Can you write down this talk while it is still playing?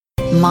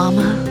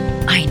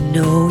Mama, I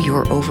know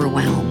you're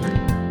overwhelmed.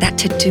 That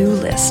to-do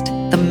list,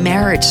 the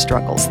marriage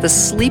struggles, the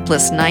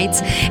sleepless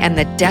nights, and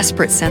the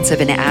desperate sense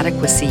of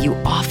inadequacy you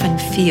often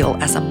feel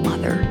as a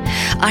mother.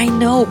 I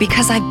know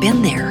because I've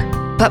been there.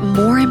 But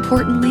more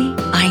importantly,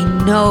 I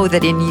know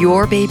that in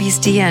your baby's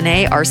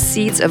DNA are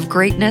seeds of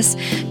greatness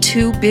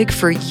too big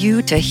for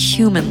you to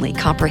humanly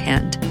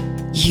comprehend.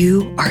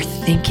 You are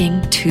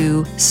thinking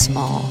too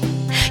small.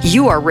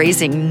 You are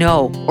raising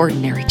no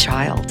ordinary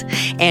child.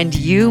 And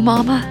you,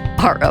 Mama,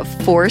 are a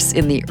force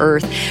in the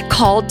earth,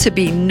 called to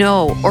be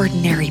no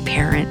ordinary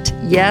parent.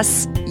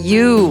 Yes,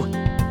 you.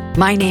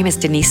 My name is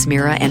Denise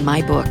Mira, and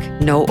my book,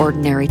 No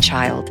Ordinary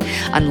Child,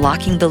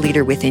 Unlocking the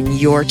Leader Within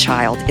Your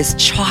Child, is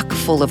chock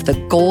full of the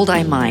gold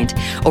I mined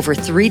over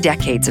 3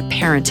 decades of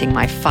parenting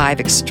my 5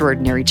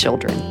 extraordinary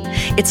children.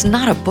 It's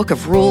not a book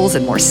of rules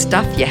and more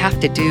stuff you have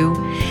to do.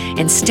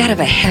 Instead of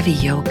a heavy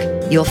yoke,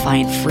 you'll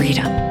find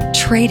freedom.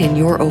 Trade in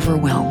your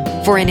overwhelm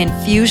for an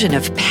infusion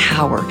of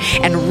power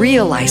and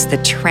realize the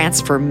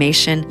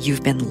transformation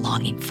you've been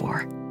longing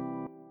for.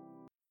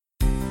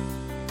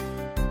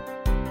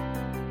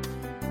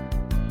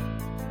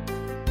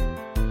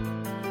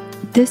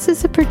 This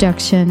is a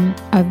production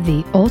of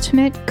the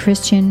Ultimate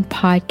Christian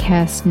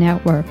Podcast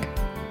Network.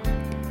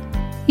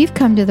 You've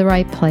come to the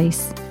right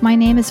place. My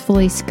name is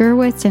Felice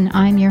Gerwitz, and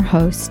I'm your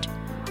host.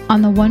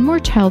 On the One More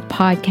Child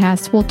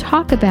podcast, we'll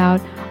talk about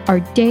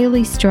our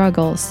daily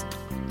struggles,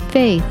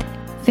 faith,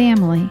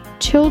 family,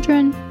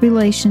 children,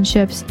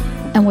 relationships,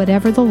 and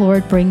whatever the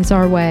Lord brings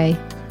our way.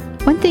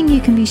 One thing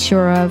you can be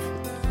sure of,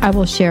 I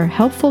will share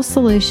helpful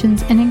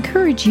solutions and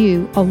encourage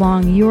you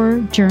along your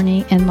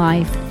journey in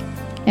life.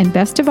 And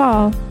best of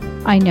all,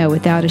 I know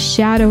without a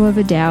shadow of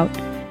a doubt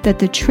that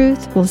the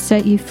truth will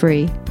set you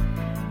free.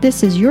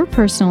 This is your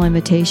personal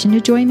invitation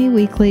to join me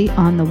weekly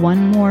on the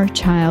One More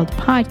Child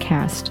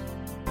podcast.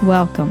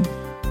 Welcome.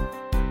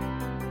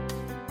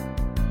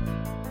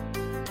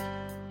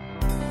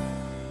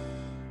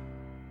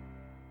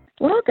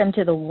 Welcome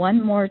to the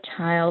One More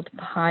Child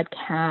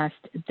podcast.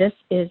 This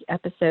is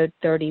episode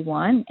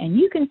 31, and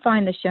you can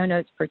find the show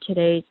notes for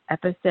today's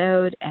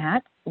episode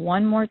at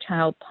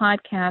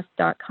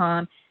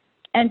onemorecHildPodcast.com.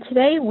 And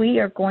today we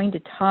are going to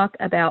talk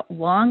about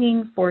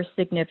longing for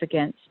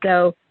significance.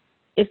 So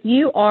if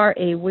you are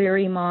a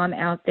weary mom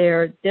out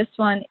there, this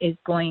one is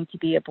going to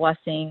be a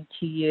blessing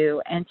to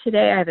you. And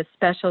today I have a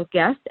special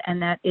guest,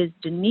 and that is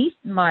Denise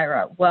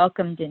Mira.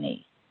 Welcome,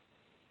 Denise.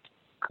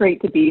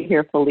 Great to be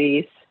here,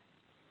 Felice.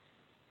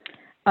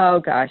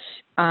 Oh, gosh.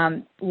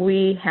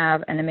 We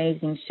have an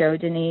amazing show,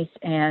 Denise,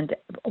 and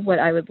what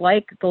I would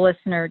like the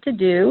listener to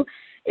do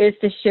is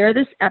to share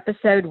this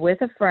episode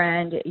with a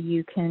friend.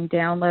 You can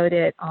download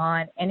it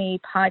on any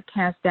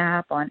podcast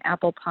app, on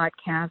Apple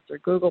Podcasts or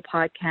Google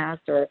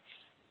Podcasts, or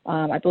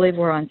I believe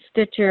we're on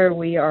Stitcher.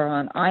 We are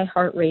on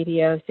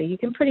iHeartRadio, so you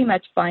can pretty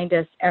much find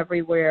us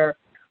everywhere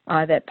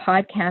that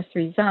podcasts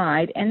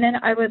reside. And then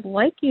I would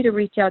like you to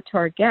reach out to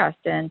our guest,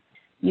 and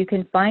you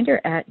can find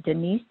her at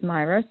Denise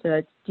Mira, so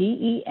it's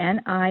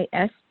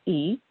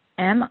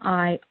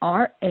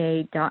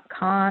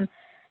DenisEMira.com,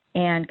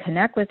 and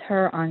connect with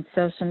her on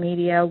social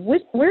media.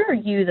 Where are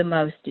you the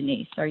most,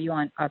 Denise? Are you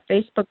on a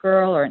Facebook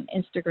girl or an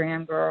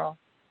Instagram girl?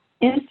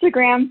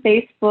 Instagram,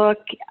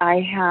 Facebook. I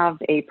have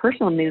a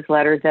personal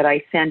newsletter that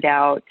I send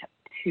out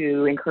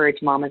to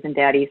encourage mamas and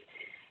daddies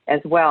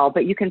as well.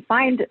 But you can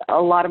find a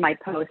lot of my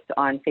posts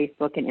on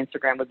Facebook, and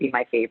Instagram would be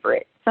my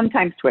favorite.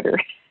 Sometimes Twitter.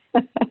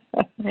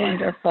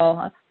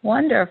 Wonderful.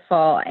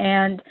 Wonderful.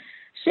 And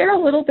share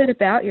a little bit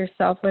about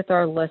yourself with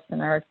our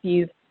listener. If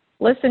you've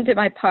listened to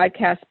my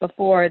podcast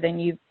before, then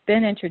you've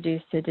been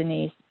introduced to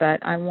Denise,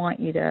 but I want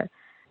you to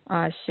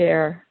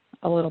share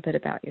a little bit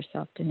about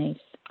yourself,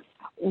 Denise.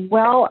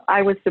 Well,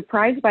 I was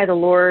surprised by the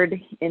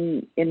Lord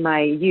in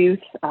my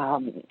youth. I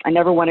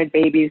never wanted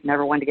babies,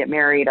 never wanted to get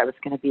married. I was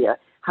going to be a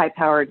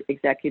high-powered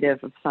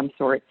executive of some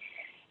sort.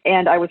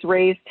 And I was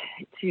raised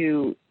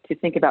to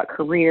think about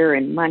career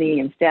and money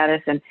and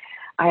status. And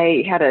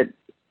I had a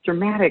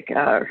dramatic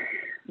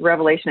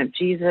revelation of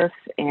Jesus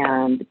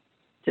and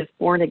just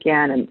born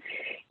again.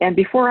 And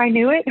before I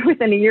knew it,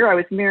 within a year, I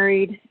was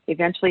married,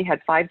 eventually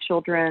had 5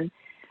 children,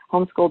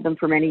 homeschooled them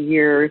for many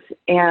years.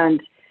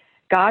 And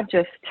God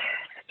just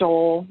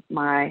stole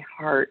my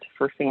heart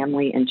for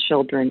family and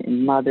children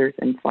and mothers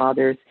and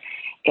fathers.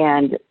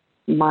 And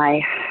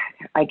I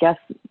guess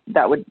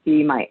that would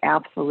be my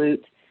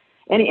absolute,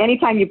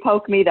 anytime you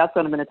poke me, that's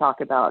what I'm going to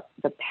talk about.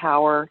 The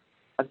power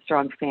of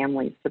strong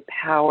families, the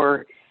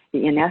power,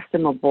 the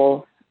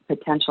inestimable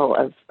potential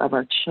of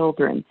our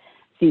children,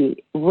 the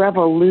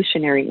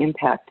revolutionary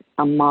impact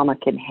a mama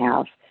can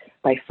have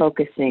by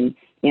focusing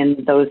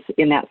in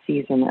that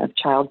season of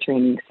child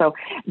training. So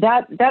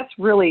that's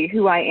really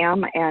who I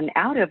am. And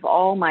out of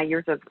all my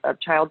years of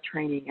child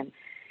training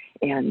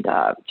and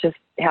just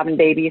having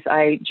babies,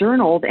 I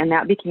journaled, and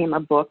that became a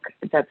book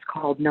that's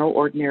called No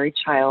Ordinary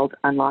Child,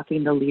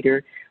 Unlocking the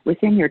Leader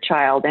Within Your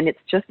Child. And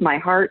it's just my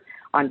heart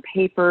on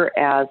paper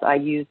as I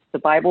used the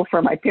Bible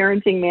for my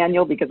parenting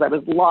manual because I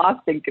was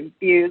lost and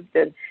confused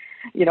and,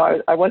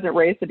 I wasn't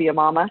raised to be a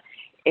mama.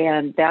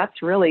 And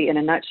that's really, in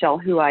a nutshell,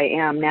 who I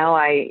am. Now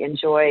I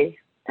enjoy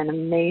an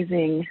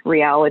amazing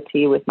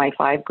reality with my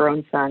 5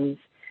 grown sons,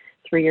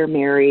 3 are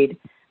married,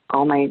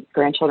 all my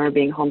grandchildren are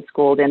being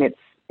homeschooled, and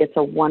it's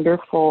a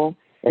wonderful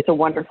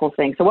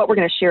thing. So what we're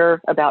going to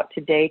share about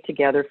today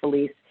together,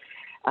 Felice,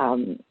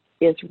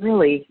 is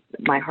really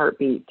my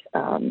heartbeat,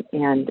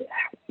 and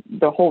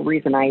the whole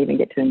reason I even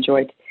get to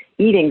enjoy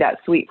eating that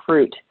sweet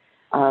fruit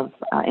of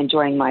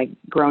enjoying my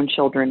grown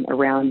children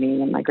around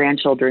me and my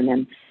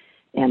grandchildren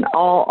and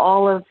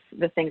all of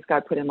the things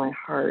God put in my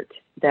heart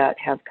that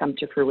have come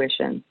to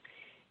fruition.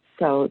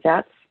 So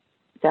that's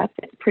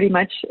pretty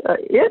much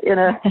it in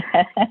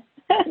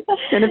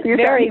a few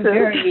very,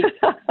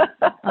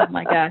 oh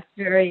my gosh,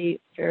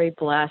 very, very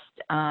blessed,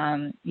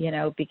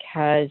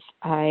 because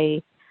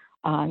I,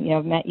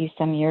 met you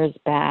some years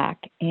back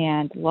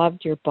and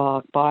loved your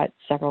book, bought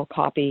several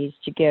copies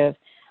to give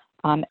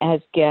as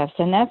gifts.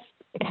 And that's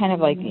kind of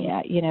like,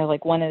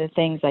 like one of the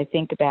things I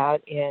think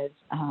about is,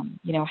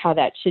 how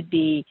that should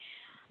be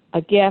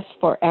a gift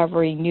for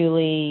every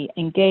newly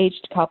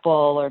engaged couple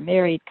or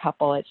married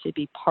couple. It should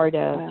be part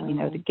of,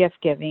 the gift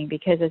giving,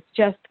 because it's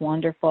just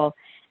wonderful.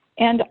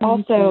 And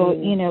also,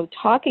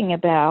 talking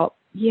about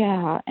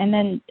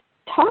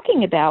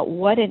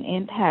what an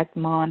impact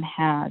mom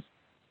has.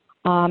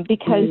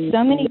 Because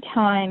so many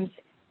times,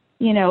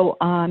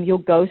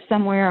 you'll go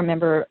somewhere. I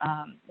remember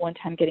one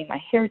time getting my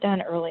hair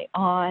done early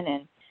on,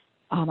 and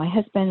my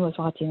husband was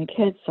watching the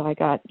kids, so I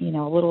got, a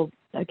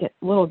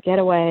little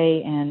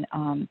getaway, and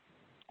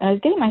I was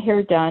getting my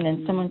hair done,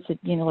 and someone said,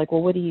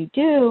 well, what do you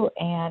do?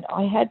 And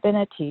I had been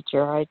a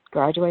teacher. I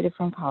graduated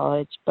from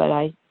college, but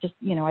I just,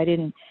 I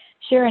didn't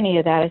share any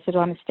of that. I said,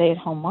 well, I'm a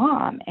stay-at-home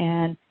mom.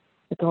 And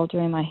the girl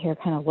doing my hair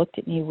kind of looked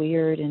at me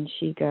weird, and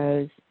she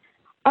goes,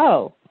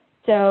 oh,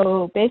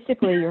 so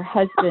basically your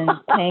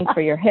husband's paying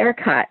for your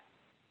haircut.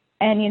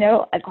 And,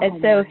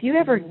 so if you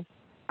ever,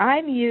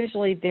 I'm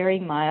usually very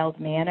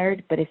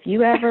mild-mannered, but if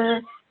you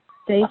ever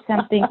say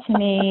something to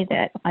me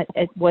that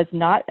it was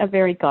not a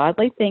very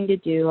godly thing to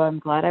do, I'm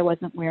glad I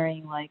wasn't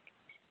wearing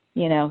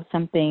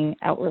something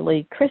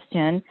outwardly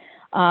Christian,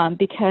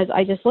 because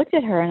I just looked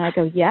at her and I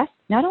go, yes,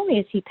 not only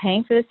is he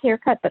paying for this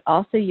haircut, but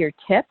also your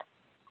tip.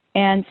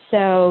 And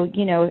so,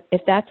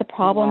 if that's a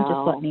problem,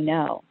 just let me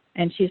know.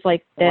 And she's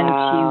like, then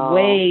she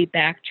way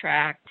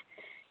backtracked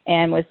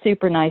and was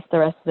super nice the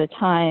rest of the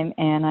time.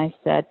 And I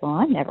said, well,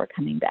 I'm never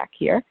coming back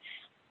here.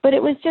 But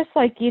it was just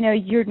like,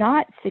 you're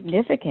not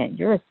significant.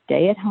 You're a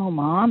stay-at-home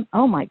mom.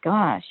 Oh, my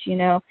gosh,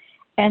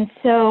 And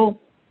so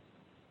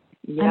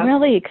I'm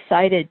really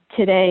excited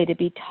today to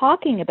be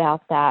talking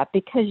about that,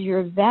 because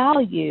your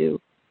value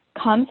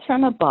comes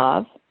from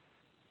above.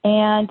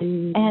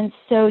 And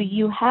so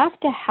you have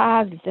to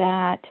have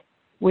that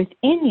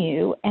within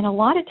you. And a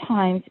lot of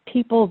times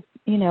people,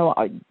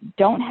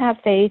 don't have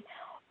faith,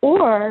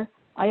 or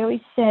I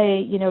always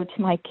say,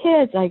 to my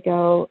kids, I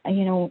go,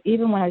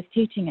 even when I was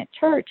teaching at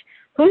church,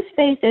 whose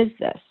faith is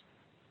this?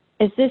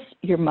 Is this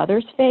your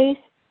mother's faith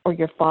or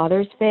your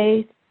father's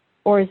faith,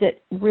 or is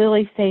it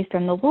really faith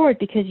from the Lord?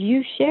 Because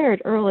you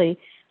shared early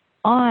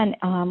on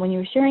when you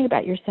were sharing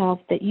about yourself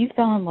that you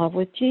fell in love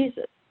with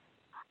Jesus.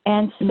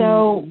 And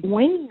so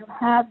when you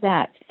have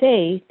that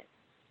faith,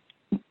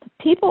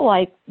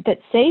 people that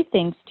say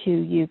things to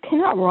you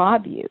cannot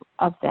rob you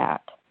of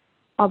that,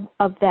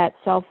 of that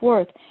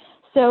self-worth.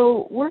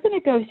 So we're going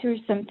to go through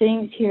some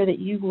things here that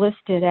you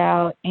listed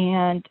out,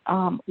 and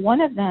one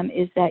of them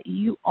is that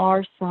you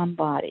are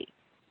somebody.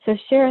 So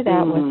share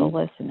that with the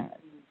listeners.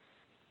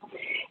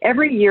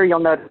 Every year you'll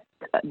notice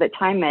that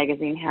Time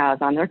Magazine has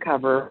on their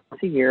cover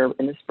once a year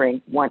in the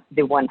spring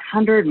the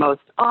 100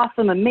 most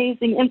awesome,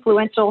 amazing,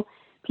 influential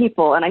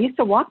people. And I used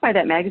to walk by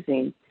that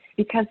magazine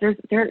because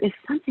there is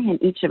something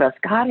in each of us.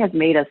 God has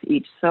made us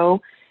each so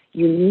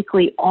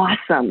uniquely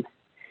awesome.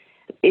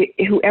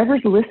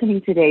 Whoever's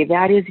listening today,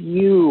 that is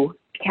you,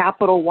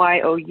 capital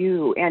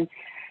Y-O-U.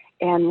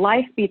 And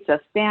life beats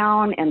us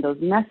down, and those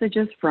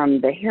messages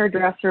from the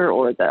hairdresser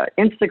or the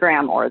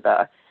Instagram or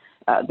the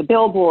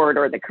billboard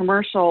or the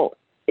commercial,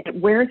 it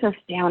wears us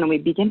down, and we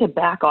begin to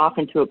back off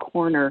into a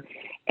corner,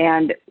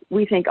 and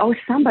we think, oh,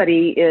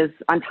 somebody is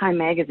on Time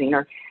Magazine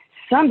or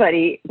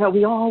somebody, but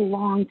we all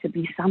long to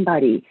be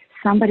somebody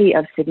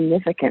of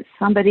significance,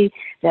 somebody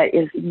that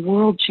is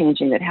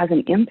world-changing, that has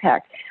an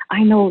impact.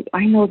 I know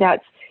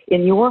that's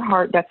in your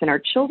heart, that's in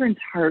our children's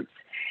hearts,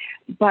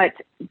 but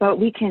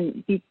we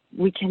can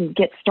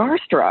get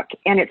starstruck,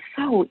 and it's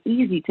so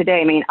easy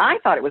today. I mean, I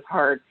thought it was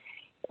hard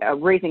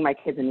raising my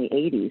kids in the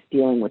 80s,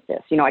 dealing with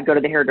this. I'd go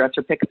to the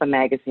hairdresser, pick up a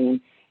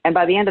magazine, and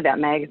by the end of that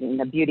magazine,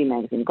 the beauty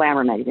magazine,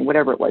 glamour magazine,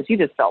 whatever it was, you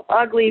just felt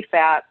ugly,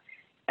 fat,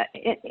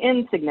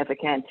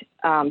 insignificant,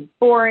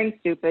 boring,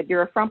 stupid.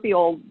 You're a frumpy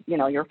old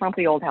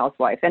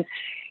housewife. And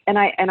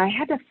I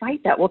had to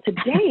fight that. Well,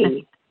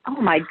 today,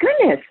 oh my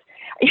goodness,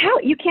 how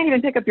you can't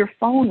even pick up your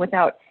phone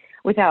without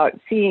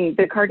seeing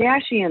the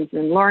Kardashians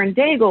and Lauren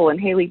Daigle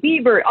and Hailey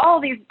Bieber, all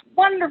these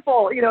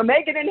wonderful,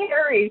 Meghan and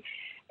Harry.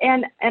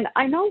 And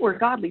I know we're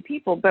godly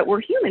people, but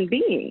we're human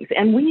beings,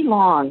 and we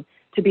long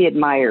to be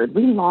admired.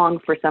 We long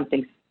for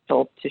something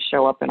potential to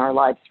show up in our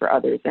lives for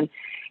others.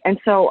 And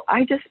so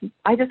I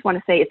just want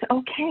to say it's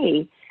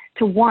okay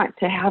to want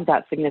to have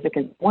that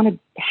significance, want to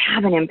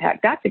have an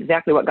impact. That's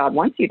exactly what God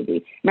wants you to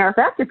be. Matter of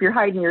fact, if you're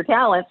hiding your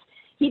talents,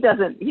 He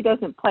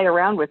doesn't play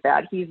around with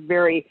that. He's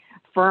very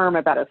firm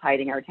about us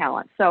hiding our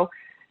talents. So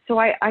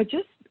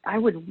I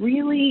would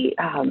really,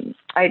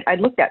 I'd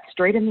look that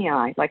straight in the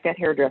eye, like that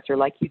hairdresser,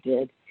 like you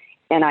did,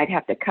 and I'd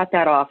have to cut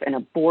that off and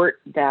abort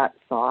that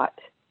thought.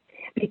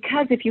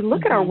 Because if you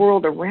look at our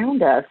world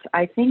around us,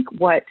 I think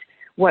what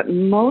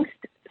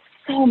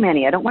so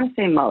many, I don't want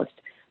to say most,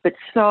 but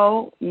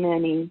so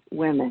many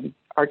women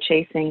are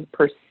chasing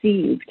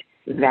perceived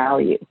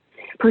value.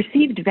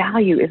 Perceived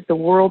value is the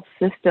world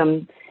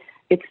system.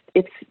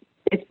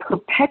 It's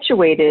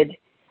perpetuated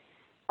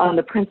on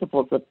the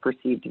principles of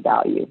perceived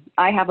value.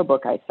 I have a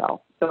book I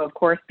sell. So, of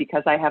course,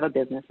 because I have a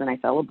business and I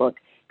sell a book,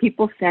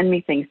 people send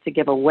me things to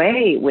give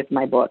away with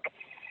my book.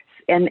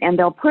 And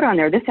they'll put on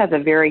there, this has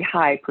a very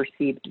high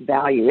perceived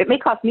value. It may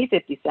cost me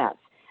 50 cents,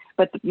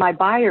 but my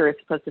buyer is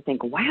supposed to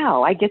think,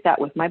 wow, I get that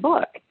with my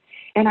book.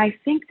 And I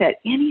think that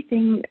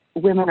anything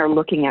women are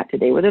looking at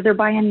today, whether they're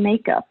buying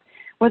makeup,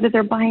 whether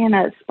they're buying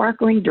a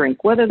sparkling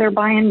drink, whether they're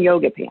buying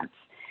yoga pants,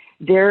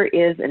 there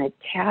is an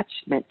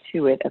attachment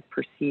to it of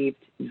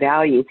perceived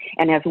value.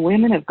 And as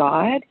women of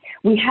God,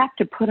 we have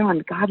to put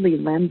on godly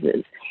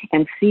lenses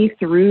and see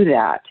through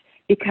that,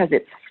 because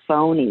it's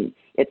phony,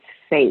 it's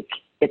fake,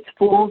 it's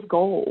fool's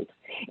gold.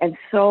 And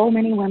so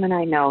many women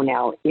I know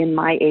now in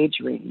my age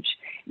range,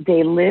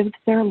 they lived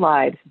their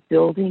lives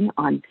building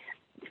on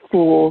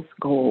fool's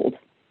gold.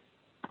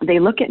 They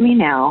look at me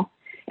now,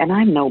 and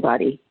I'm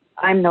nobody.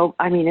 In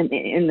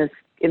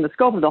the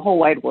scope of the whole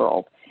wide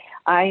world,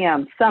 I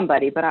am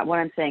somebody, but what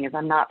I'm saying is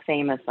I'm not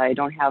famous. I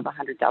don't have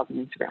 100,000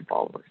 Instagram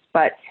followers.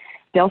 But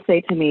they'll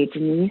say to me,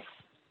 Denise,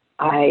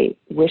 I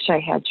wish I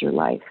had your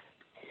life.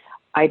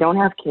 I don't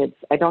have kids.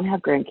 I don't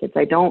have grandkids.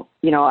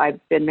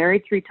 I've been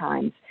married 3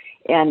 times.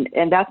 And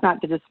that's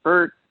not to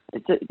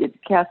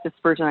cast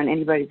aspersion on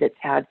anybody that's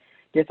had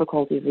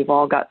difficulties. We've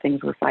all got things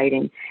we're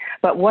fighting.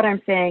 But what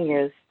I'm saying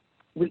is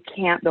we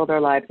can't build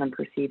our lives on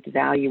perceived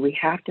value. We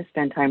have to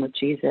spend time with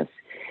Jesus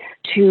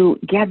to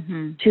get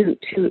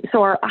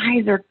so our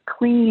eyes are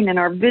clean and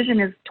our vision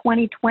is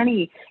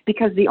 20/20,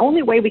 because the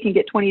only way we can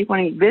get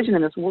 20/20 vision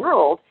in this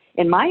world,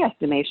 in my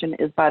estimation,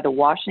 is by the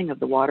washing of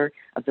the water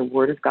of the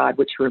Word of God,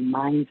 which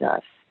reminds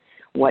us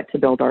what to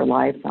build our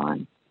lives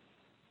on.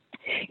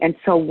 And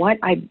so what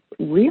I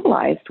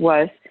realized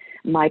was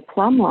my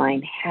plumb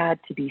line had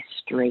to be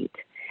straight.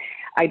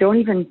 I don't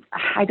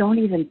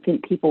even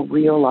think people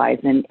realize,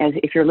 and as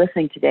if you're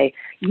listening today,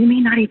 you may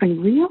not even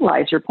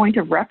realize your point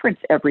of reference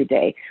every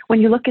day.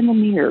 When you look in the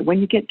mirror, when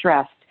you get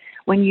dressed,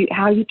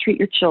 how you treat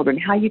your children,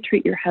 how you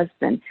treat your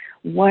husband,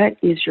 what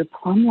is your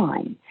plumb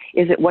line?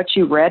 Is it what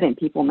you read in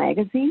People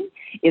magazine?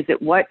 Is it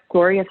what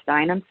Gloria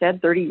Steinem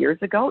said 30 years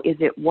ago? Is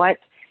it what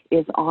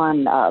is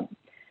on,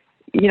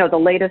 the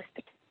latest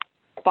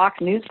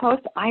Fox News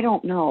post? I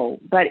don't know,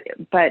 but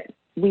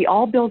we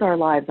all build our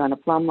lives on a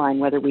plumb line,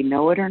 whether we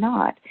know it or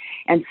not.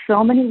 And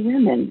so many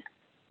women,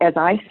 as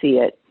I see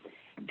it,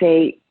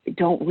 they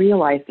don't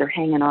realize they're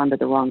hanging on to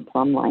the wrong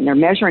plumb line. They're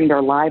measuring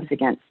their lives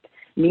against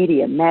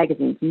media,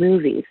 magazines,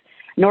 movies.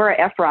 Nora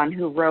Ephron,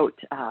 who wrote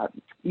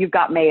You've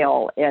Got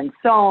Mail and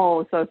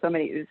so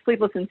many,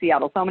 Sleepless in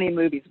Seattle, so many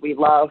movies we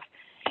love,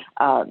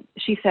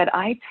 she said,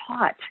 I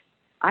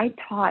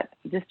taught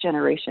this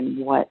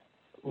generation what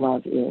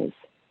love is.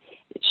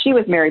 She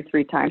was married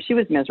 3 times. She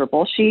was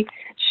miserable. She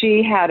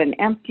had an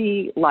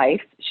empty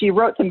life. She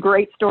wrote some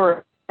great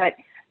stories, but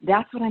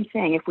that's what I'm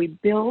saying. If we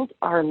build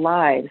our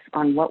lives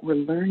on what we're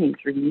learning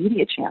through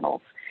media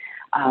channels,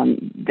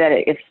 that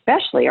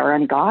especially are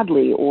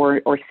ungodly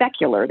or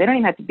secular, they don't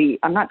even have to be,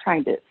 I'm not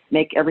trying to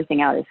make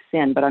everything out as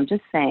sin, but I'm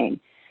just saying,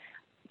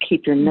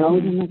 keep your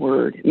nose in the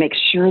Word. Make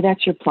sure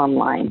that's your plumb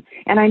line.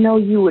 And I know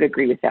you would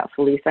agree with that,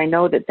 Felice. I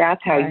know that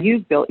that's how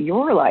you've built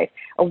your life.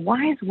 A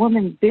wise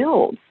woman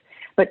builds.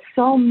 But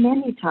so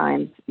many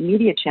times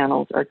media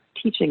channels are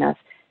teaching us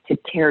to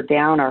tear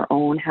down our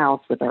own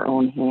house with our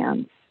own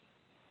hands.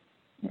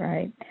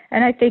 Right.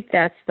 And I think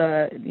that's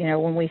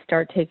when we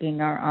start taking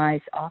our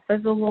eyes off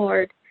of the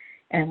Lord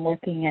and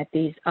looking at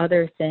these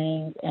other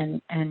things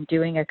and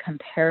doing a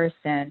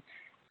comparison,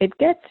 it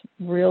gets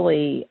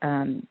really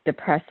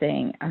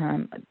depressing.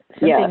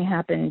 Something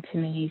happened to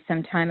me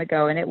some time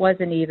ago, and it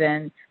wasn't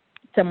even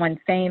someone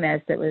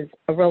famous. It was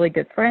a really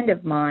good friend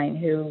of mine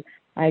who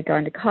I had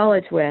gone to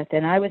college with,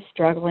 and I was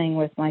struggling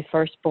with my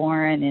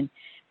firstborn and,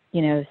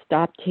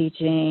 stopped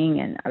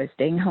teaching, and I was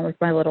staying home with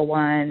my little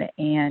one,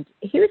 and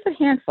he was a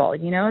handful.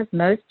 As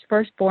most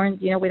firstborns,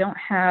 we don't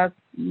have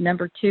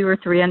number 2 or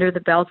 3 under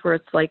the belt where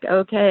it's like,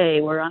 okay,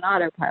 we're on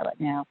autopilot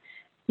now.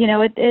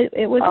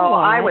 It was a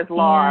lot. I was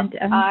lost.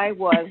 I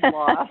was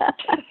lost.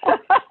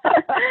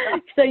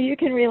 So you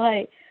can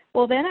relate.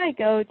 Well, then I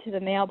go to the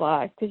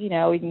mailbox because,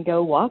 we can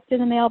go walk to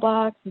the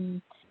mailbox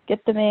and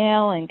get the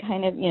mail and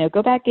kind of,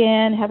 go back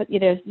in, have it,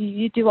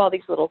 you do all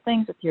these little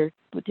things with your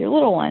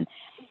little one.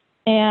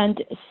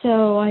 And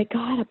so I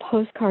got a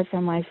postcard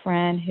from my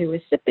friend who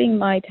was sipping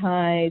Mai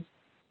Tais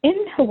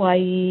in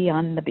Hawaii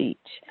on the beach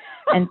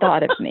and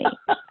thought of me.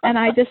 And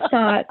I just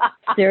thought,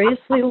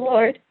 seriously,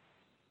 Lord?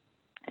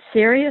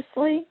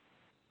 Seriously?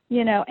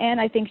 You know, and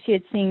I think she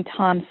had seen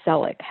Tom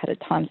Selleck, had a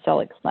Tom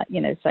Selleck,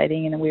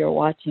 sighting, and we were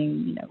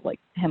watching, like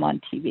him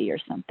on TV or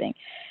something.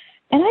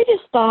 And I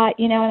just thought,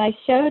 and I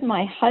showed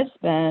my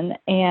husband,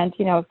 and,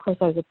 of course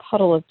I was a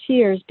puddle of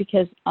tears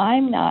because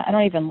I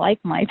don't even like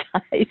Mai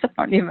Tais.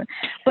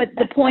 But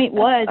the point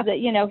was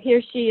that,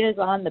 here she is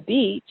on the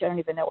beach. I don't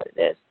even know what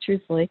it is,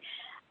 truthfully.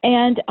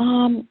 And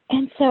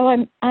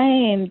so I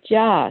am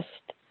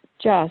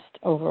just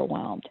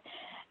overwhelmed.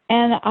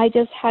 And I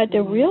just had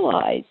to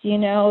realize,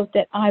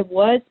 that I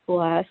was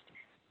blessed,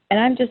 and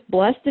I'm just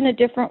blessed in a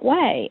different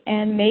way.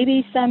 And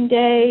maybe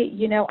someday,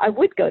 I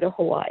would go to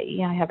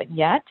Hawaii. I haven't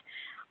yet.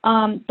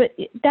 But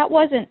it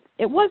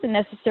wasn't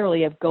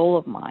necessarily a goal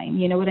of mine,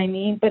 you know what I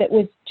mean? But it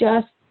was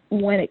just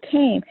when it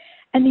came.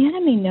 And the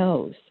enemy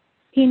knows.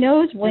 He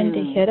knows when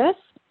to hit us.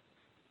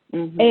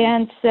 Mm-hmm.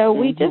 And so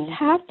we just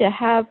have to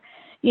have,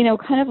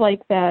 kind of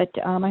like that.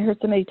 I heard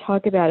somebody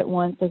talk about it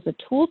once as a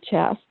tool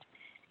chest,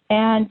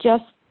 and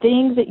just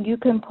things that you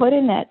can put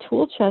in that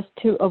tool chest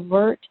to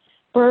avert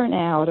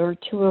burnout or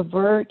to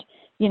avert,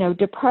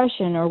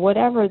 depression or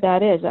whatever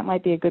that is. That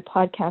might be a good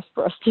podcast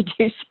for us to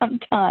do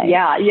sometime.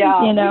 Yeah.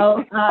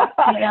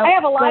 I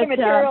have a lot of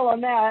material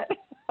on that.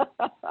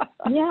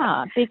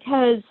 Yeah,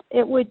 because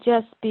it would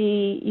just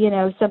be,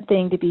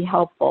 something to be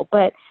helpful.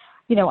 But,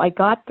 I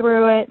got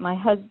through it. My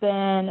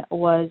husband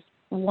was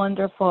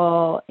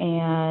wonderful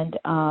and,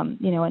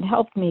 and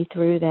helped me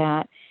through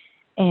that.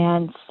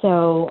 And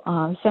so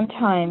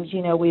sometimes,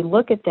 we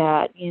look at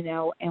that,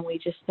 and we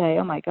just say,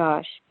 oh, my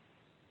gosh,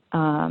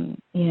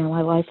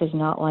 my life is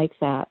not like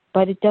that.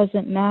 But it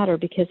doesn't matter,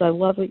 because I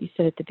love what you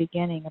said at the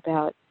beginning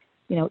about,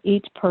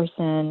 each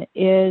person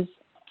is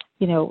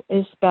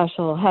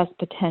special, has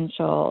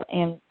potential,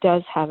 and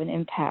does have an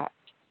impact.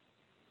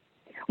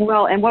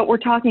 Well, and what we're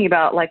talking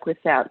about, like with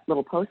that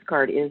little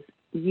postcard, is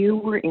you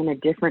were in a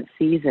different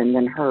season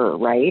than her,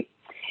 right?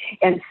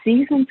 And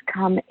seasons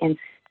come and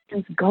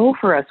seasons go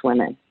for us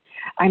women.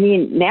 I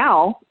mean,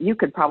 now you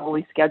could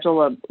probably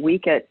schedule a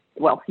week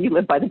you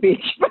live by the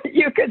beach, but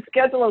you could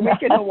schedule a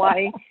week in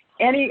Hawaii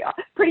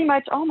pretty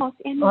much almost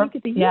any week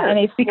of the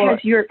year, because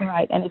you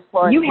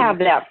have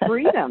that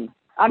freedom.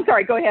 I'm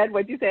sorry, go ahead.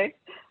 What'd you say?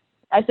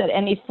 I said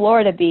any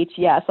Florida beach,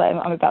 yes.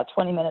 I'm about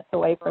 20 minutes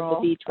away from the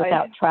beach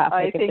without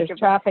traffic. If there's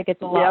traffic,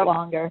 it's a lot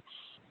longer.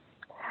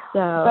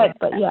 So,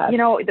 but yeah.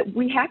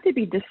 We have to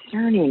be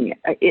discerning,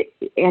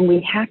 and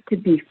we have to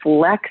be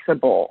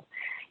flexible,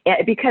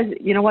 because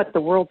you know what? The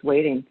world's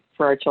waiting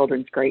for our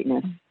children's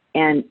greatness.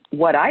 And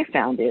what I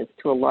found is,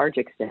 to a large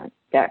extent,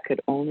 that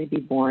could only be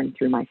born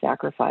through my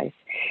sacrifice.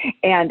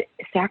 And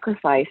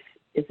sacrifice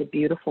is a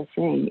beautiful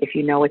thing if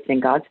you know it's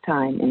in God's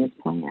time and His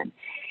plan.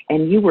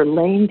 And you were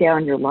laying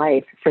down your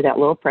life for that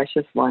little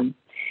precious one.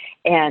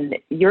 And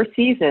your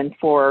season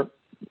for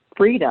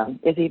freedom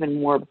is even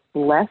more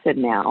blessed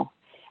now.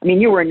 I mean,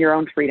 you were in your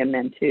own freedom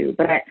then too,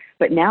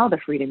 but now the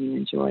freedom you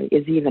enjoy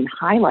is even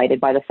highlighted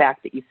by the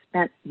fact that you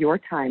spent your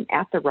time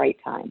at the right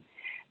time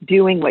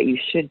doing what you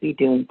should be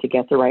doing to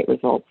get the right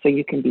results, so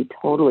you can be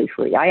totally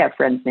free. I have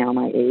friends now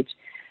my age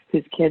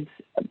whose kids,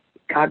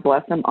 God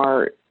bless them,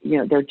 are,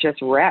 they're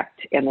just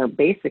wrecked, and they're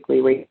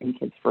basically raising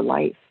kids for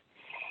life.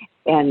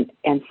 And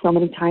so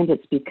many times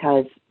it's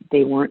because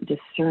they weren't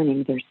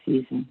discerning their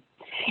season.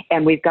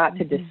 And we've got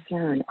to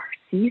discern our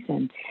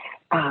season.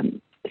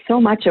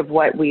 So much of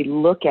what we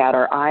look at,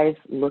 our eyes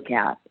look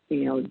at,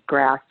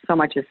 grasp, so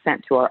much is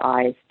sent to our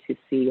eyes to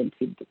see and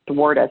to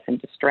thwart us and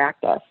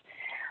distract us.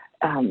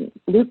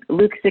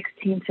 Luke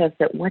 16 says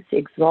that what's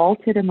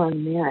exalted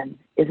among men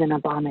is an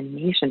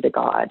abomination to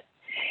God.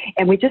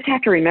 And we just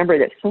have to remember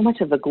that so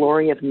much of the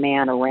glory of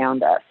man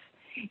around us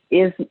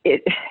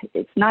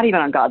it's not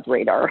even on God's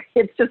radar.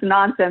 It's just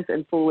nonsense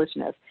and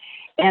foolishness.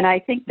 And I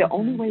think the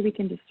only way we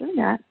can discern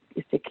that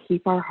is to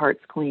keep our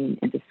hearts clean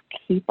and to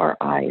keep our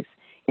eyes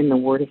in the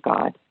Word of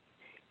God.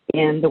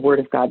 In the Word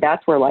of God.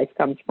 That's where life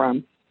comes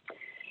from.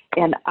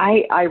 And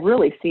I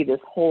really see this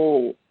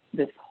whole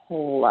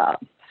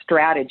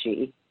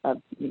strategy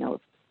of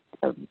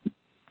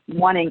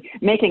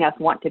making us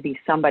want to be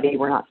somebody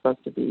we're not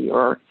supposed to be,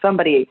 or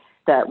somebody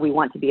that we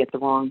want to be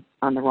on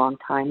the wrong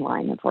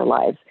timeline of our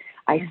lives.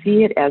 I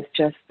see it as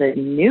just the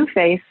new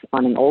face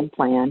on an old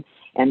plan,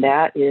 and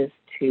that is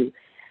to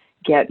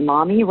get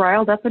mommy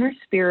riled up in her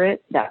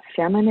spirit, that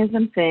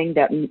feminism thing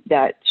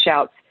that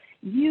shouts,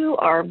 you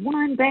are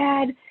one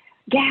bad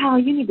gal,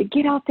 you need to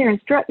get out there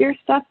and strut your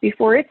stuff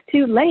before it's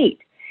too late.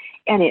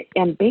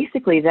 And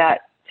basically that,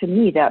 to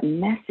me, that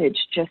message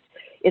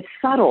it's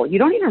subtle. You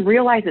don't even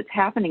realize it's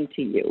happening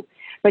to you.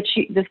 But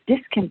this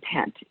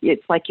discontent,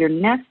 it's like your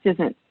nest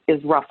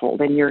is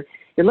ruffled, and you're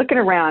looking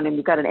around, and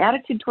you've got an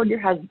attitude toward your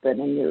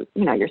husband, and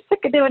you're sick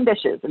of doing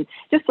dishes, and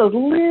just those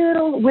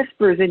little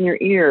whispers in your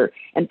ear.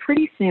 And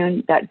pretty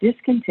soon that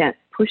discontent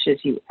pushes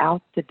you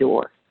out the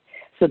door.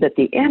 so that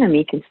the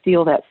enemy can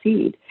steal that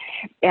seed.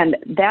 And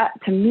that,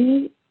 to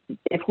me,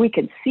 if we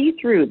could see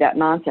through that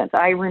nonsense,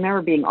 I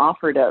remember being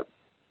offered a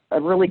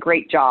really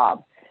great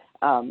job.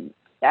 I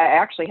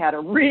actually had a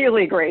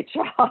really great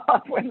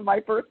job when my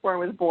firstborn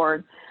was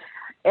born.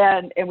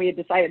 And we had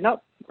decided,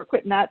 nope, we're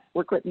quitting that.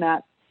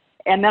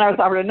 And then I was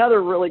offered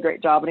another really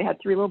great job, and I had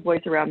 3 little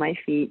boys around my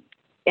feet.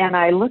 And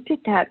I looked at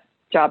that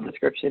job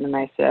description and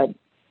I said,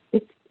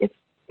 it's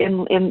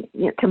in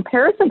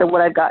comparison to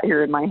what I've got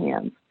here in my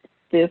hands,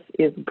 this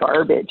is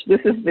garbage.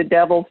 This is the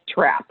devil's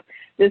trap.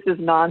 This is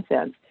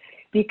nonsense.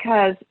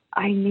 Because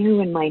I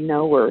knew in my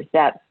knower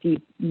that the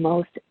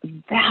most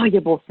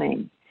valuable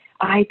thing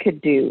I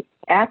could do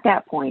at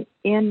that point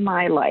in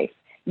my life,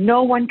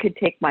 no one could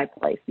take my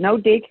place. No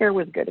daycare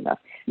was good enough.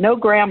 No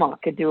grandma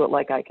could do it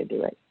like I could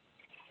do it.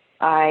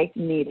 I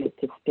needed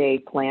to stay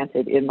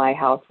planted in my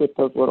house with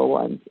those little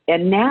ones.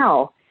 And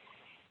now,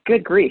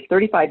 good grief,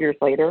 35 years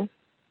later,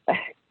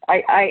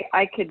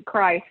 I could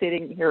cry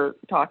sitting here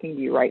talking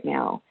to you right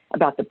now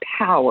about the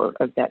power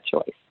of that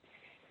choice.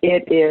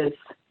 It is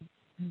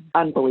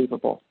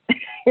unbelievable.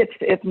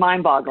 It's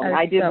mind-boggling.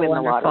 I did so win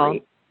wonderful. the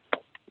lottery.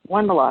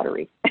 Won the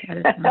lottery. That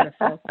is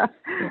wonderful.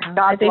 Yeah.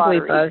 I think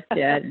lottery. we both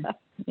did.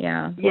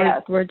 Yeah.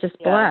 Yes. We're just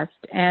blessed.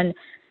 And,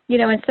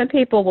 and some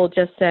people will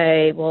just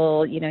say,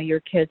 well, your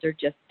kids are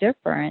just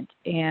different.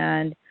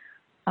 And,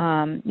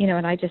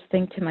 and I just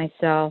think to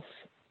myself,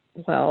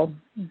 well,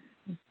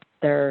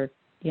 they're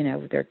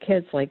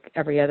kids like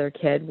every other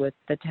kid with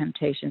the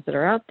temptations that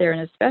are out there.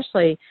 And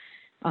especially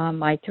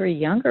my 3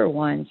 younger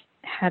ones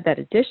had that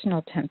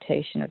additional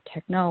temptation of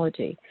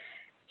technology.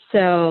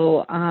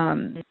 So,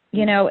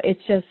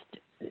 it's just,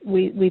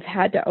 we've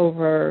had to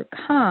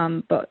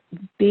overcome, but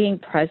being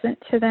present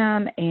to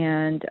them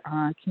and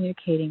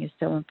communicating is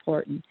so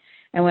important.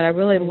 And what I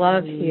really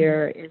love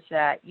here is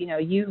that,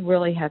 you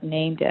really have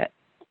named it.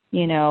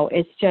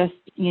 It's just,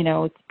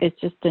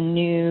 it's just a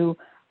new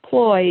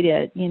ploy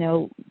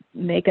to,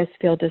 make us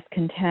feel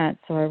discontent.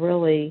 So I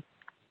really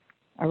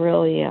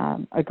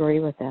agree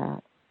with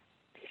that.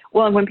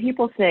 Well, and when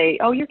people say,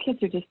 oh, your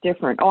kids are just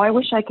different. Oh, I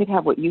wish I could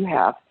have what you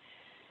have.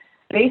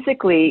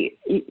 Basically,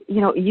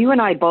 you and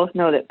I both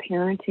know that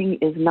parenting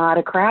is not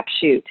a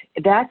crapshoot.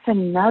 That's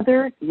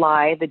another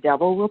lie the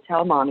devil will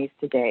tell mommies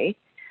today.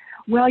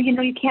 Well,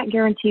 you can't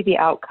guarantee the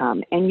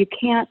outcome, and you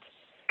can't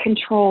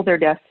control their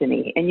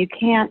destiny, and you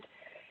can't.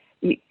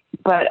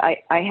 But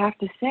I have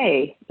to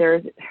say,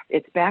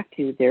 it's back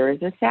to there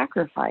is a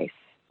sacrifice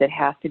that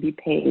has to be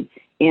paid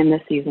in the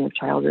season of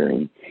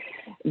childbearing.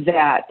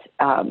 That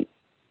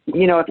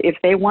if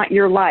they want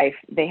your life,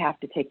 they have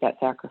to take that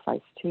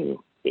sacrifice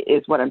too,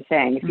 is what I'm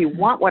saying. If you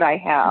want what I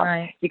have,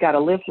 right, you got to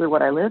live through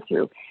what I live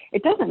through.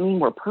 It doesn't mean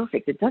we're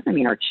perfect. It doesn't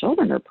mean our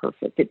children are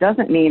perfect. It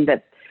doesn't mean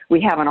that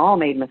we haven't all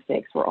made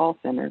mistakes. We're all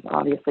sinners,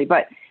 obviously.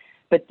 But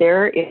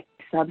there is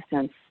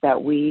substance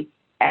that we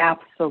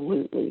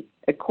absolutely,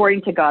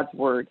 according to God's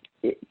word,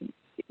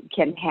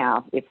 can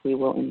have if we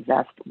will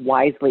invest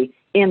wisely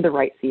in the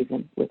right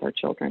season with our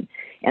children.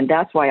 And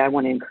that's why I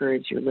want to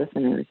encourage your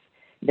listeners.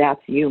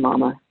 That's you,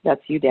 Mama.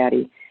 That's you,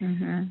 Daddy.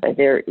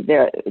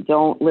 Mm-hmm.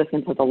 Don't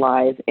listen to the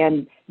lies.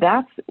 And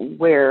that's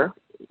where,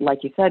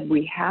 like you said,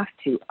 we have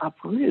to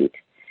uproot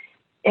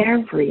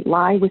every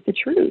lie with the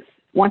truth.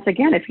 Once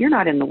again, if you're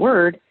not in the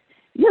Word,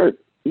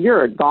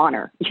 you're a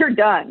goner. You're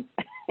done.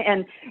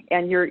 And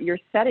you're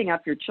setting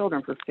up your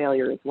children for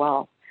failure as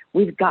well.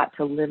 We've got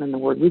to live in the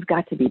Word. We've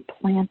got to be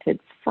planted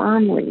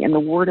firmly in the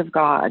Word of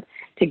God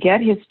to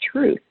get His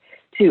truth,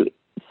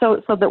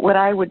 so that what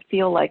I would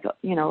feel like, a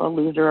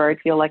loser, or I'd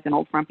feel like an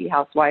old frumpy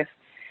housewife,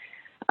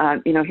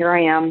 here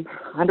I am,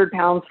 100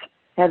 pounds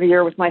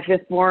heavier with my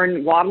 5th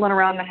born, waddling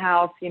around the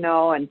house,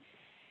 and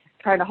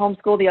trying to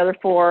homeschool the other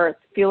 4,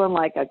 feeling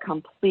like a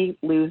complete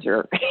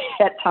loser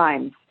at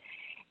times.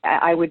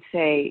 I would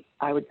say,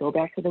 I would go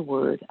back to the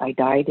Word. I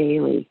die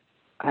daily.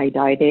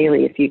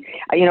 If you,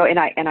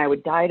 and I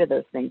would die to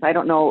those things. I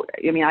don't know.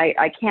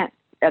 I can't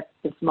at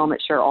this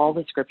moment share all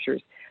the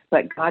scriptures,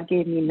 but God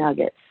gave me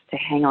nuggets to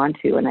hang on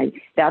to. And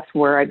that's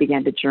where I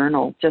began to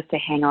journal, just to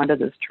hang on to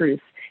those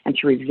truths and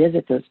to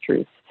revisit those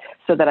truths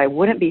so that I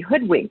wouldn't be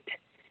hoodwinked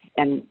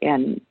and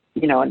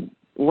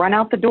run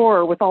out the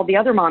door with all the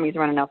other mommies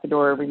running out the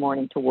door every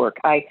morning to work.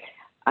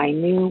 I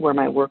knew where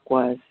my work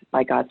was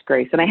by God's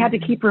grace. And I had to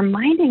keep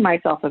reminding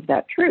myself of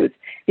that truth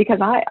because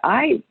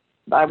I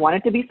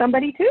wanted to be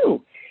somebody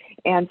too.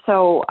 And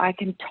so I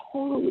can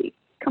totally,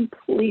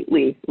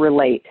 completely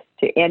relate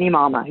to any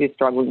mama who's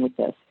struggling with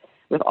this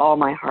with all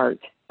my heart.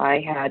 I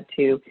had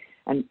to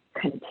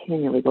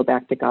continually go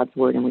back to God's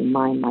Word and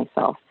remind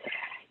myself.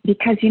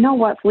 Because you know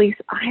what, Felice?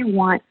 I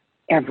want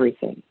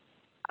everything.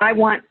 I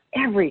want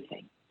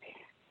everything.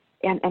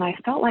 And I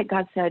felt like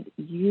God said,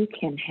 you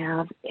can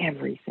have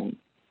everything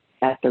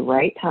at the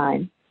right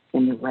time,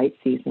 in the right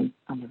season,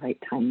 on the right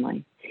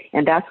timeline.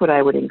 And that's what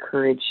I would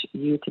encourage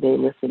you today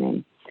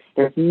listening.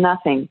 There's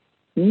nothing,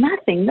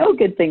 no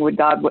good thing would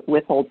God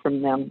withhold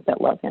from them that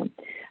love Him.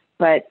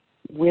 But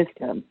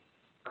wisdom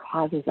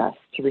causes us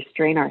to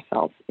restrain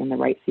ourselves in the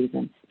right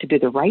season, to do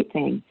the right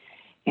thing,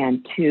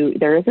 And two,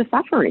 there is a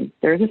suffering.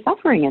 There is a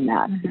suffering in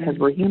that because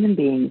we're human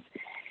beings.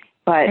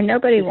 But and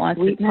nobody wants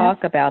to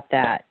talk about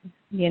that.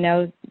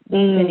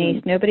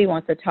 Denise, nobody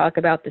wants to talk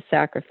about the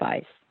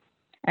sacrifice.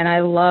 And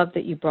I love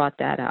that you brought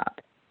that up.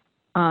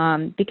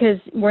 Because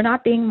we're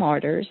not being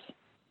martyrs.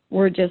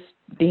 We're just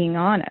being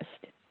honest.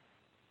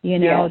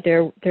 Yes.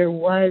 There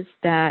was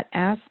that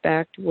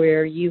aspect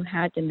where you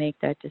had to make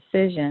that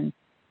decision.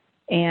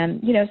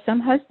 And, some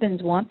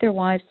husbands want their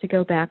wives to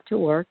go back to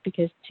work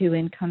because two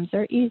incomes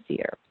are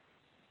easier.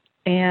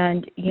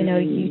 And,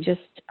 you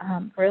just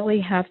really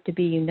have to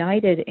be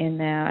united in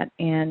that.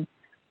 And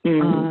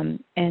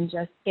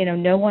just,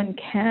 no one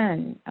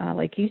can,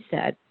 like you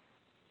said,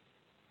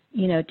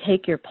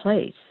 take your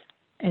place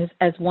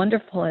as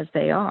wonderful as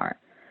they are,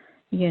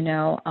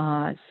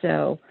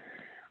 so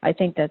I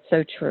think that's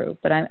so true.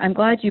 But I'm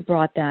glad you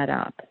brought that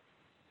up.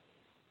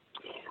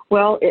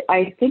 Well,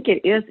 I think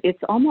it is.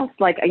 It's almost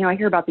like, I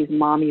hear about these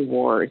mommy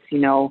wars,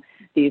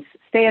 these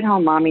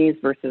stay-at-home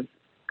mommies versus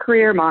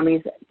career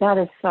mommies. That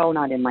is so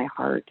not in my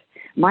heart.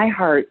 My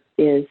heart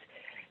is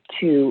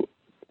to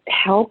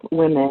help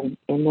women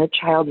in their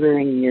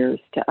child-rearing years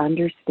to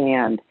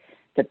understand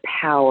the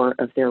power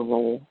of their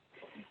role,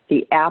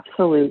 the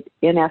absolute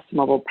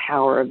inestimable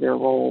power of their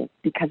role,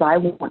 because I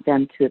want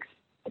them to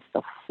experience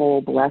the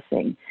full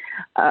blessing,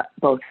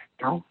 both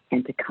now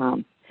and to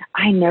come.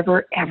 I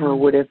never, ever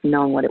would have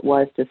known what it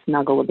was to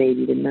snuggle a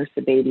baby, to nurse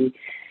a baby,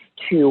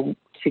 to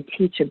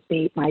teach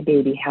my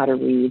baby how to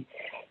read,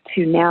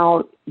 to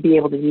now be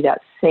able to do that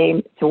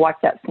to watch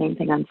that same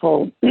thing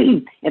unfold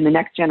in the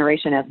next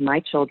generation as my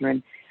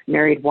children,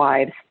 married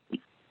wives,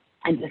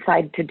 and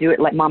decide to do it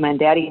like Mama and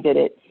Daddy did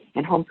it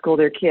and homeschool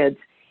their kids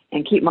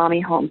and keep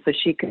Mommy home so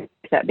she could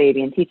teach that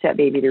baby and teach that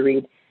baby to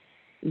read.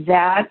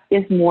 That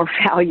is more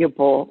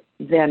valuable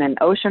than an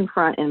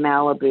oceanfront in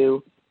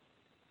Malibu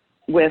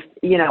with,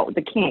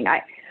 the king.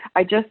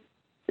 I just,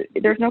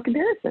 there's no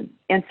comparison.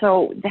 And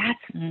so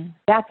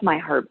that's my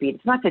heartbeat.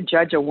 It's not to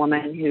judge a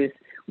woman who's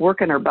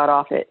working her butt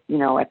off at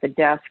the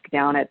desk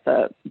down at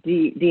the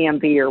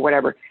DMV or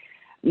whatever.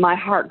 My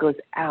heart goes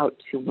out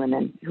to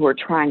women who are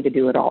trying to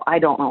do it all. I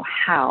don't know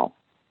how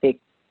they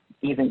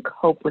even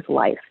cope with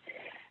life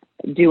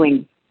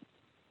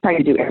trying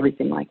to do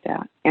everything like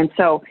that. And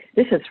so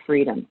this is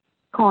freedom,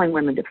 calling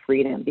women to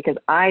freedom, because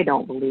I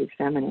don't believe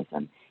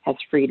feminism has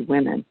freed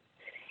women.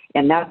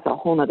 And that's a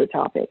whole other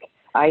topic.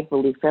 I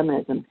believe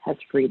feminism has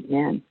freed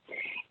men.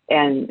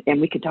 And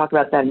we could talk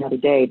about that another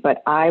day,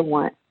 but I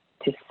want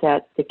to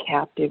set the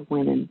captive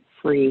women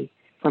free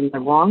from the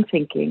wrong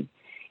thinking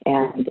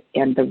and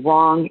the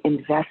wrong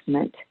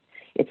investment.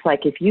 It's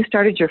like if you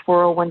started your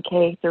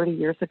 401k 30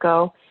 years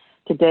ago,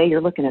 today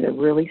you're looking at a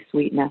really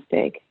sweet nest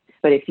egg.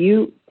 But if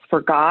you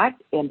forgot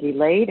and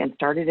delayed and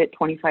started it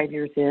 25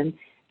 years in,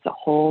 it's a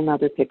whole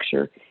nother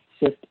picture.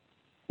 It's just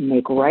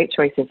make right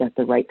choices at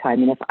the right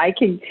time. And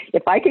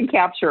if I can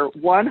capture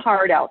one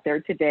heart out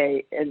there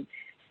today and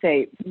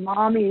say,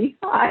 Mommy,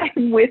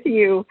 I'm with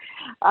you.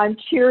 I'm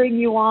cheering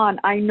you on.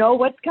 I know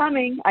what's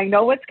coming. I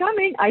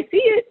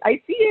see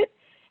it.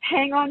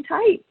 Hang on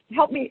tight.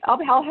 Help me.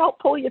 I'll help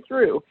pull you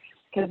through,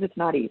 because it's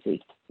not easy.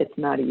 It's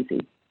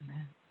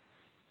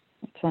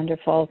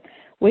wonderful.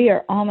 We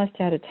are almost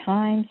out of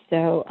time.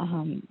 So,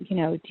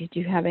 did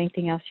you have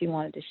anything else you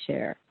wanted to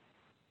share?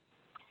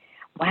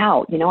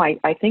 Wow.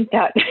 I think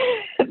that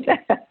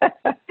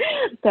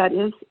that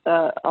is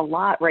a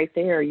lot right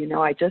there.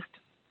 I just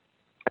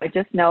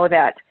know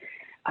that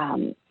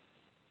I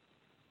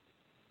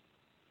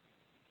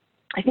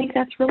think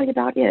that's really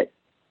about it,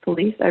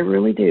 Felice. I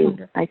really do.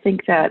 Wonderful. I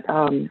think that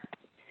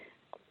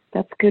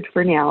that's good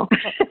for now.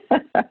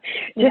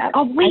 Yeah,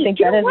 wait, I think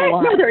that is a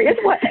lot. No, there is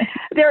one.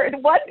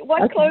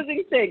 One okay.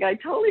 Closing thing. I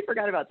totally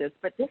forgot about this,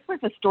 but this was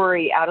a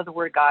story out of the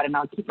Word of God, and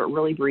I'll keep it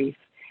really brief,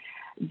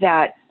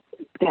 that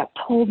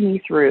pulled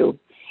me through.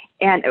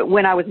 And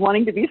when I was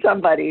wanting to be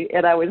somebody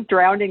and I was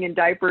drowning in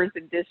diapers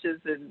and dishes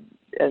and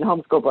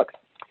homeschool books.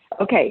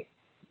 Okay.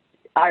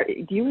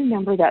 Do you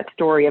remember that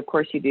story? Of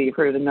course you do. You've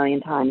heard it a million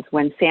times.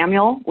 When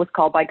Samuel was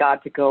called by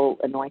God to go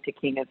anoint a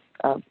king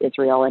of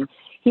Israel, and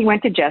he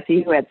went to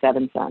Jesse, who had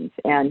 7 sons,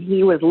 and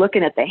he was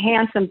looking at the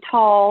handsome,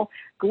 tall,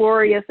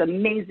 glorious,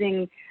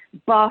 amazing,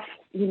 buff,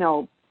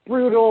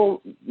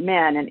 brutal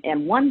men,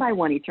 and one by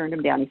one he turned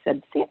them down. He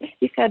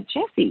said,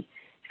 Jesse,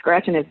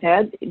 scratching his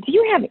head, do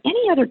you have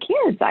any other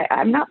kids?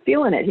 I'm not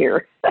feeling it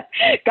here.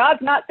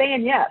 God's not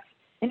saying yes.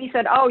 And he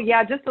said, oh,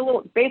 yeah, just a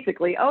little,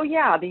 basically, oh,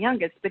 yeah, the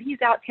youngest, but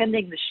he's out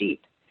tending the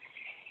sheep.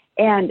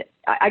 And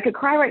I could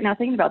cry right now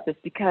thinking about this,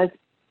 because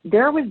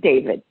there was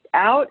David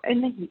out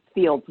in the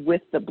fields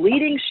with the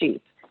bleeding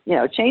sheep,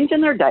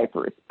 changing their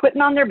diapers, putting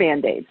on their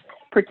Band-Aids,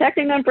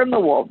 protecting them from the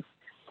wolves.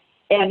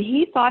 And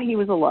he thought he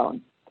was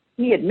alone.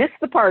 He had missed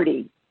the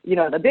party,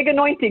 the big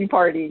anointing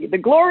party, the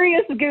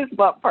glorious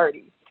goosebump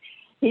party.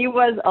 He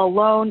was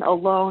alone,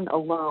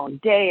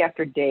 day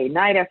after day,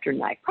 night after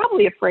night,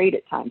 probably afraid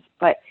at times.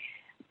 But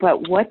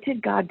what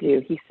did God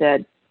do? He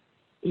said,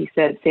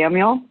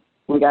 Samuel,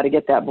 we got to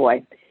get that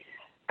boy.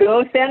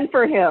 Go send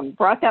for him.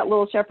 Brought that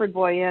little shepherd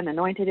boy in,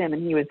 anointed him,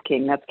 and he was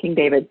king. That's King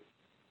David.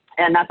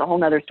 And that's a whole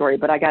nother story.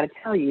 But I got to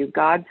tell you,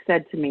 God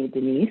said to me,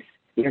 Denise,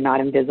 you're not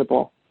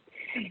invisible.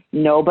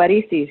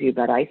 Nobody sees you,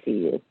 but I see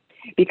you.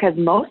 Because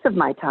most of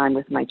my time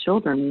with my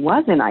children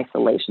was in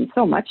isolation.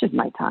 So much of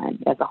my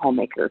time as a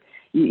homemaker,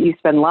 you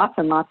spend lots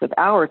and lots of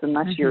hours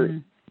unless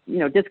you're,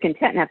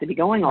 discontent and have to be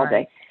going all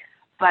day.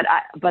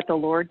 But the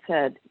Lord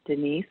said,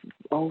 Denise,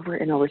 over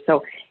and over.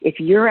 So if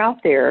you're out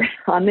there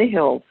on the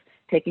hills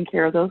taking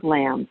care of those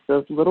lambs,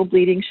 those little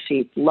bleeding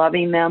sheep,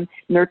 loving them,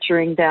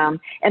 nurturing them,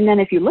 and then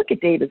if you look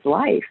at David's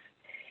life,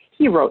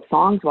 he wrote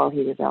songs while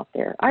he was out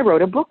there. I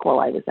wrote a book while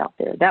I was out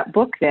there. That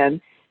book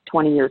then,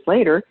 20 years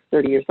later,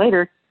 30 years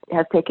later,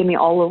 has taken me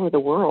all over the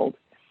world.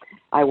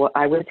 I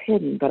was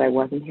hidden, but I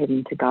wasn't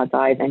hidden to God's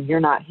eyes, and you're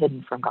not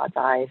hidden from God's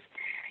eyes.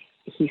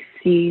 He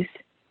sees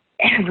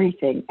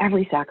everything,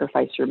 every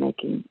sacrifice you're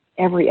making,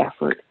 every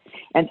effort.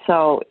 And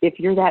so if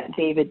you're that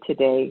David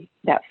today,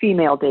 that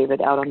female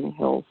David out on the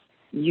hills,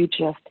 you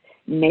just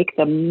make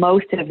the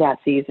most of that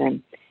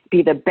season.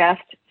 Be the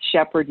best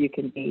shepherd you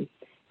can be.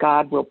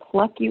 God will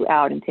pluck you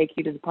out and take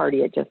you to the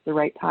party at just the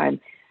right time.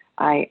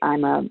 I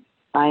am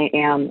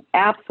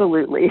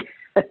absolutely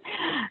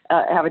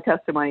have a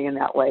testimony in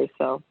that way.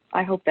 So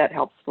I hope that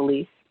helps,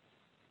 Felice.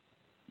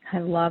 I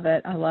love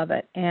it. I love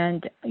it.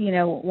 And,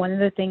 one of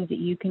the things that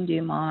you can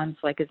do, moms,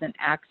 like as an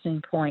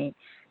action point,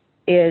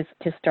 is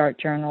to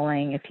start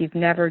journaling. If you've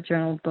never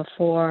journaled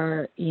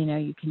before,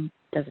 you can,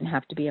 doesn't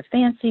have to be a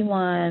fancy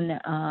one.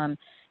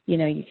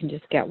 You can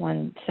just get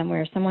one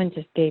somewhere. Someone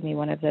just gave me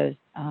one of those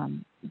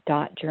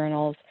dot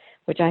journals,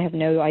 which I have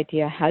no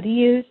idea how to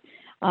use.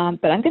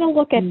 But I'm going to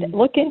look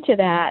into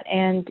that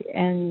and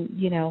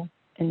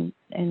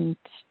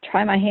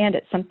try my hand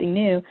at something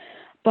new.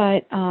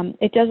 But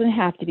it doesn't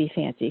have to be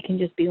fancy. It can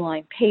just be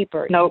lined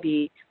paper. It Nope. can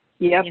be,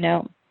 Yep.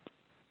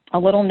 A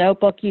little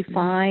notebook you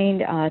find,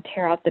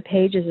 tear out the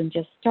pages and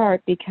just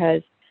start,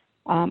 because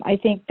I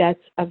think that's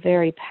a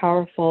very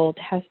powerful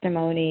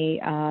testimony.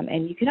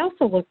 And you can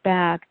also look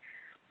back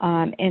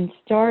and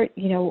start,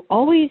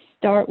 always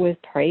start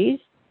with praise.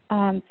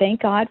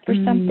 Thank God for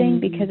something,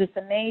 because it's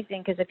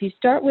amazing. Because if you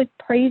start with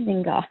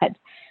praising God,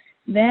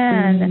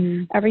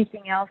 then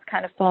everything else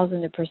kind of falls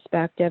into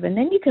perspective. And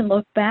then you can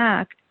look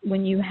back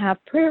when you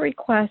have prayer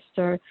requests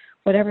or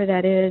whatever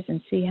that is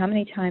and see how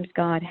many times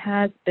God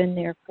has been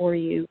there for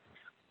you.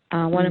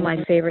 One of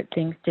my favorite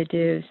things to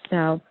do.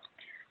 So,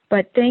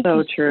 but thank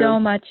you so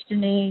much,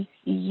 Denise.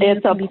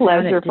 It's a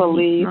pleasure,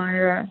 Felice.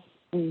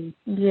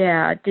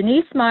 Yeah,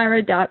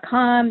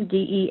 DeniseMyra.com,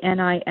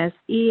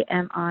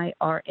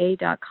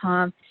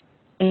 DeniseMyra.com.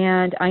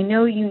 And I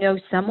know you know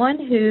someone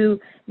who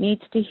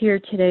needs to hear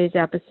today's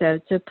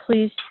episode, so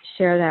please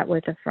share that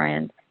with a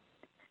friend.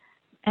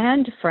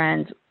 And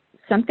friends,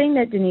 something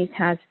that Denise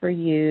has for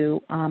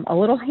you, a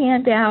little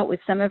handout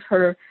with some of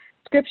her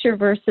scripture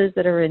verses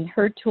that are in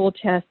her tool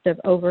chest of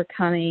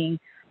overcoming,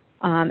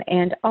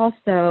 and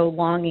also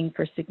longing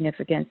for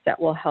significance that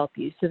will help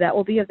you. So that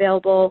will be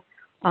available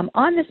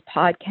on this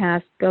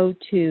podcast. Go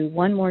to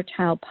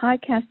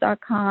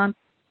onemoreChildPodcast.com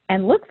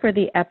and look for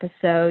the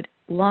episode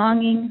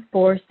Longing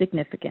for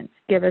Significance.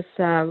 Give us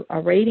a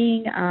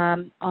rating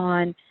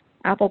on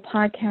Apple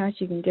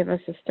Podcasts. You can give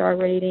us a star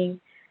rating.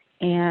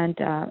 And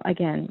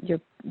again, your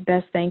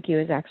best thank you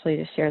is actually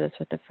to share this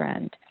with a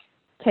friend.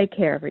 Take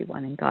care,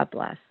 everyone, and God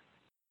bless.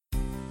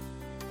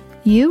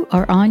 You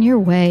are on your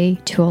way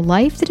to a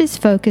life that is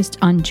focused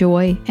on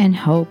joy and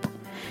hope.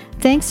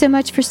 Thanks so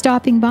much for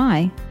stopping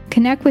by.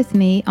 Connect with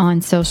me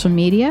on social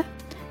media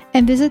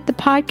and visit the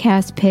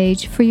podcast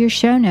page for your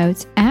show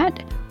notes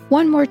at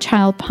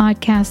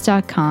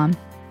onemorechildpodcast.com.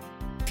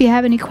 If you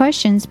have any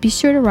questions, be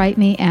sure to write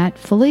me at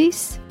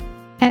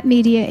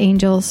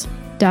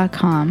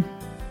felice@mediaangels.com.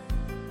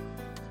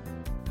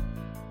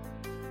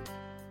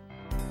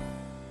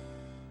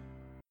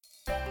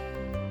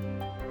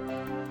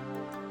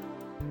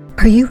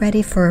 Are you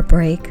ready for a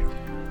break?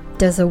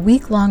 Does a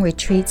week-long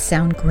retreat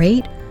sound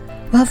great?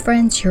 Well,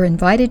 friends, you're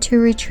invited to a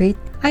retreat.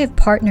 I have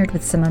partnered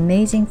with some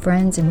amazing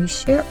friends, and we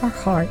share our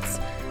hearts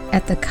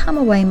at the Come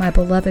Away, My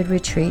Beloved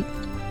retreat.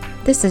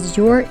 This is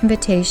your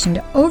invitation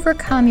to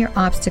overcome your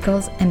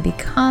obstacles and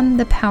become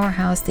the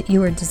powerhouse that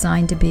you are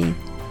designed to be.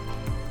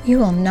 You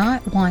will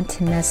not want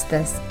to miss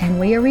this, and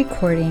we are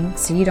recording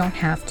so you don't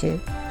have to.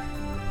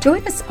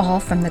 Join us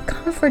all from the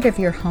comfort of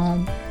your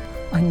home,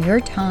 on your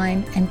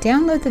time, and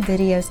download the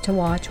videos to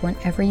watch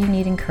whenever you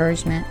need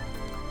encouragement.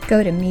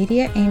 Go to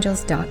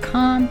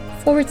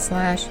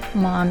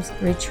mediaangels.com/moms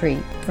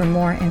retreat for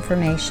more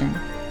information.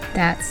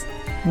 That's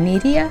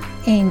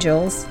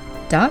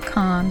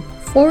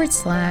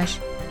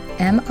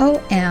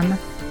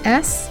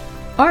mediaangels.com/MOMS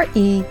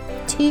RETREAT.